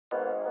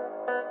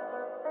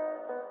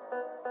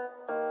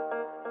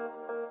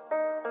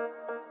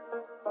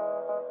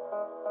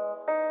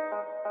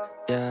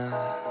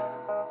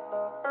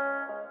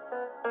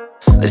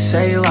They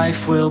say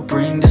life will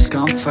bring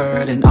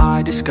discomfort, and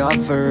I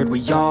discovered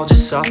we all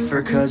just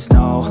suffer, 'cause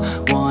no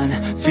one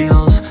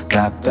feels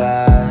that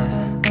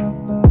bad.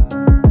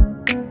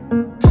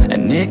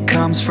 And it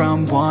comes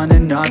from one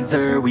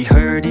another. We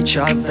hurt each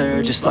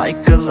other just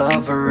like a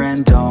lover,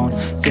 and don't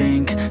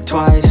think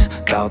twice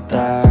about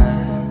that.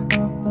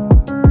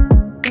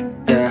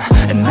 Yeah,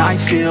 and I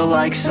feel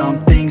like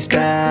something's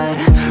bad,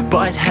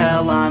 but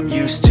hell, I'm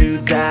used to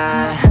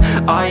that.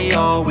 I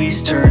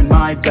always turn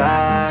my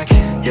back,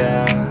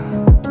 yeah.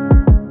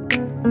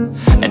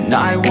 And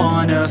I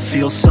wanna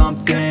feel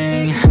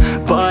something,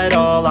 but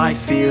all I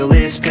feel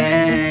is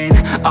pain.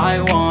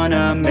 I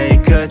wanna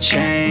make a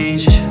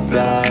change,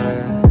 but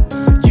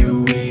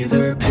you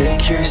either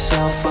pick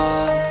yourself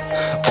up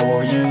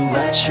or you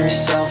let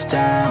yourself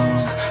down.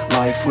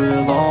 Life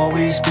will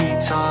always be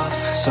tough,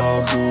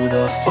 so who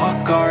the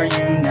fuck are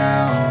you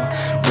now?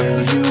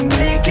 Will you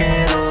make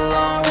it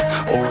alone,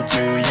 or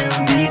do you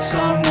need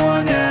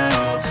someone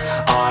else?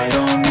 I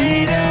don't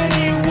need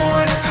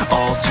anyone,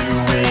 I'll do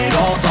it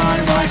all by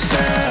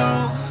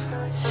myself.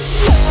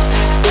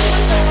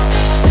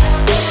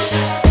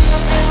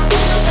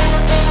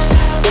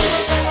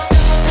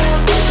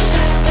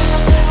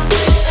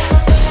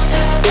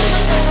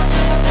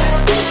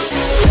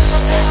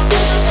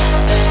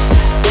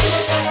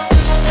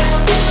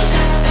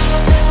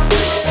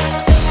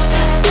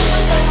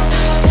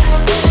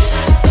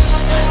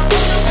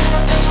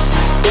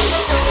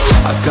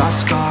 I've got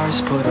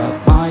scars, put up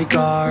my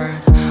guard.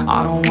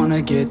 I don't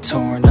wanna get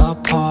torn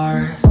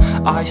apart.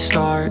 I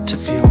start to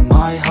feel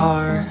my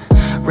heart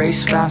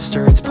race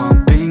faster, it's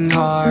pumping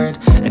hard.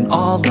 And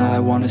all I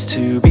want is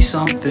to be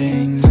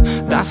something.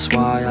 That's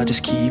why I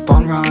just keep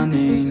on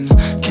running.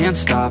 Can't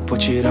stop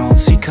what you don't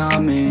see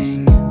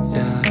coming.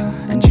 Yeah,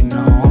 and you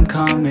know I'm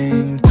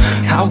coming.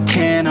 How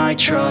can I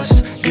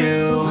trust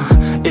you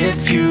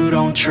if you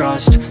don't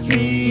trust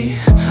me?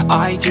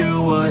 I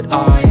do what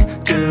I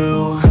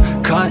do,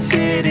 'cause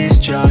it is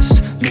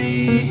just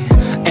me,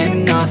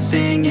 and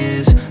nothing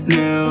is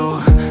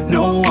new.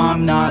 No,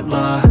 I'm not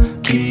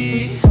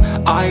lucky.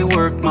 I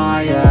work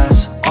my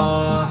ass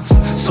off,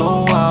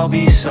 so I'll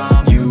be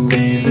some. You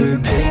either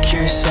pick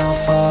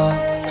yourself up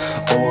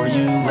or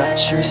you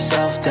let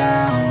yourself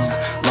down.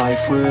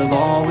 Life will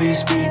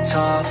always be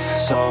tough,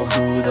 so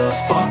who the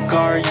fuck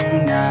are you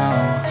now?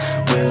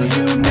 Will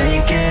you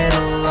make it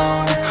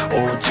alone,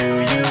 or do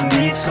you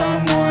need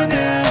someone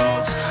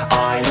else?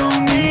 I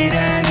don't need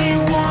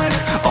anyone,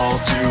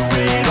 I'll do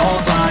it all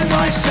by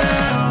myself.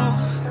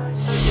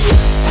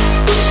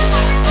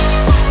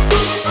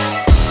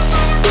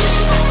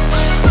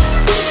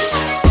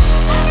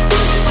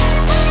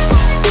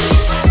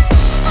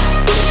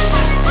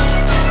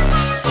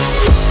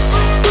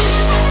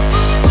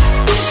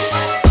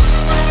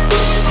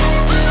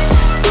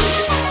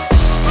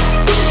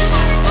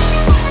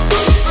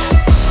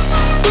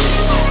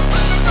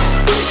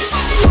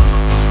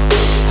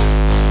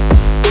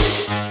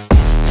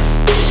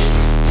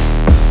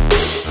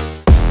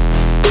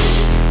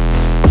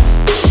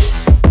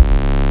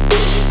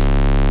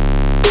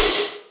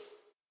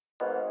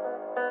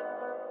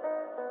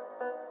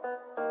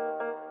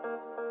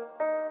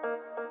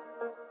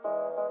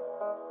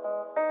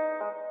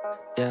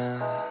 Yeah.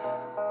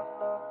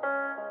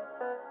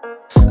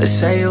 They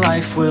say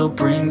life will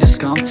bring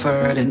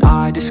discomfort, and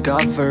I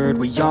discovered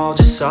we all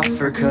just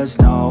suffer, 'cause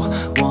no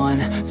one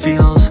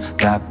feels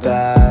that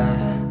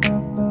bad.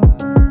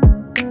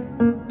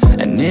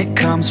 And it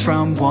comes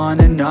from one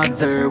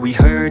another. We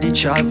hurt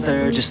each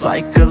other just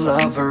like a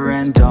lover,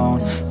 and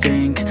don't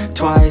think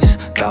twice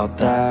about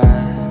that.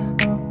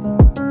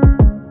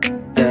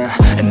 Yeah,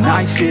 and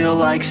I feel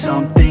like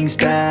something's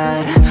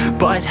bad,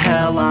 but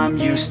hell, I'm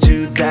used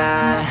to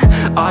that.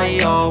 I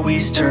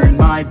always turn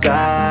my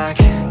back,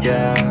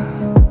 yeah.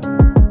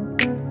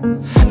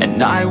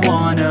 And I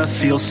wanna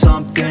feel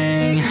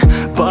something,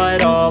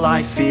 but all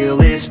I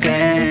feel is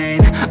pain.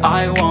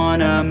 I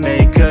wanna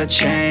make a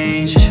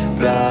change,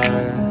 but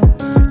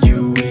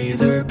you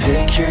either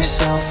pick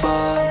yourself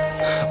up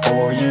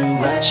or you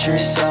let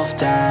yourself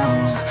down.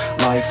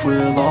 Life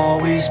will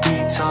always be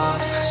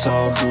tough, so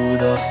who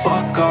the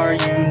fuck are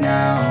you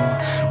now?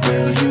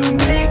 Will you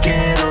make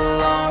it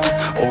alone,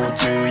 or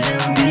do you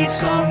need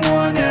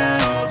someone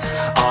else?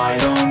 I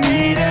don't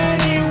need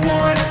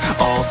anyone,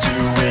 I'll do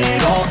it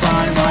all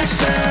by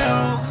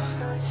myself.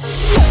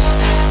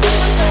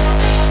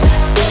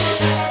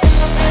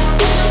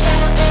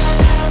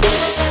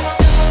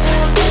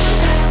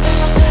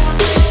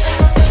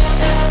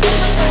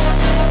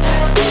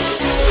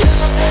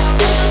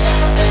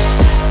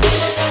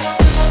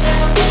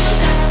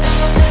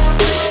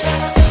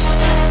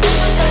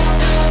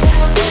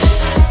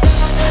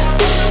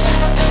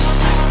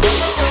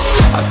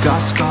 I've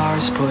got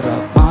scars, put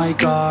up my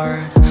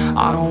guard.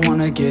 I don't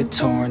wanna get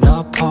torn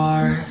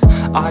apart.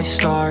 I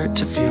start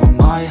to feel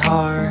my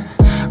heart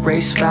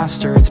race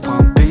faster, it's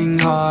pumping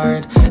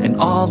hard. And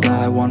all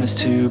I want is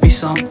to be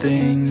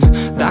something.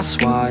 That's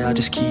why I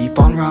just keep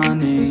on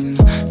running.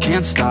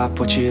 Can't stop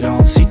what you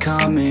don't see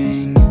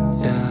coming.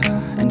 Yeah,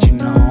 and you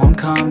know I'm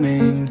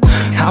coming.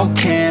 How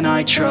can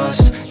I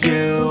trust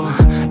you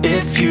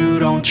if you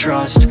don't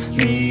trust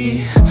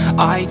me?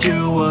 I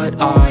do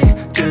what I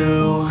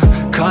do,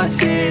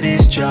 'cause it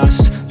is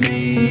just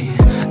me,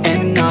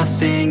 and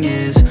nothing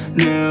is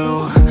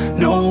new.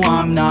 No,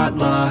 I'm not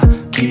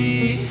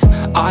lucky.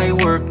 I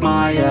work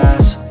my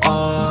ass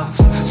off,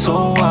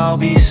 so I'll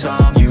be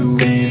some. You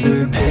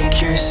either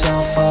pick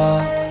yourself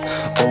up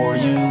or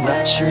you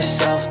let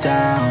yourself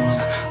down.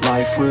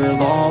 Life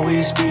will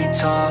always be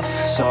tough,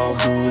 so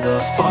who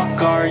the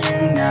fuck are you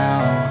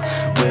now?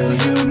 Will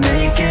you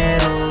make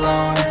it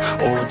alone,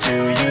 or do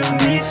you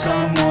need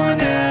someone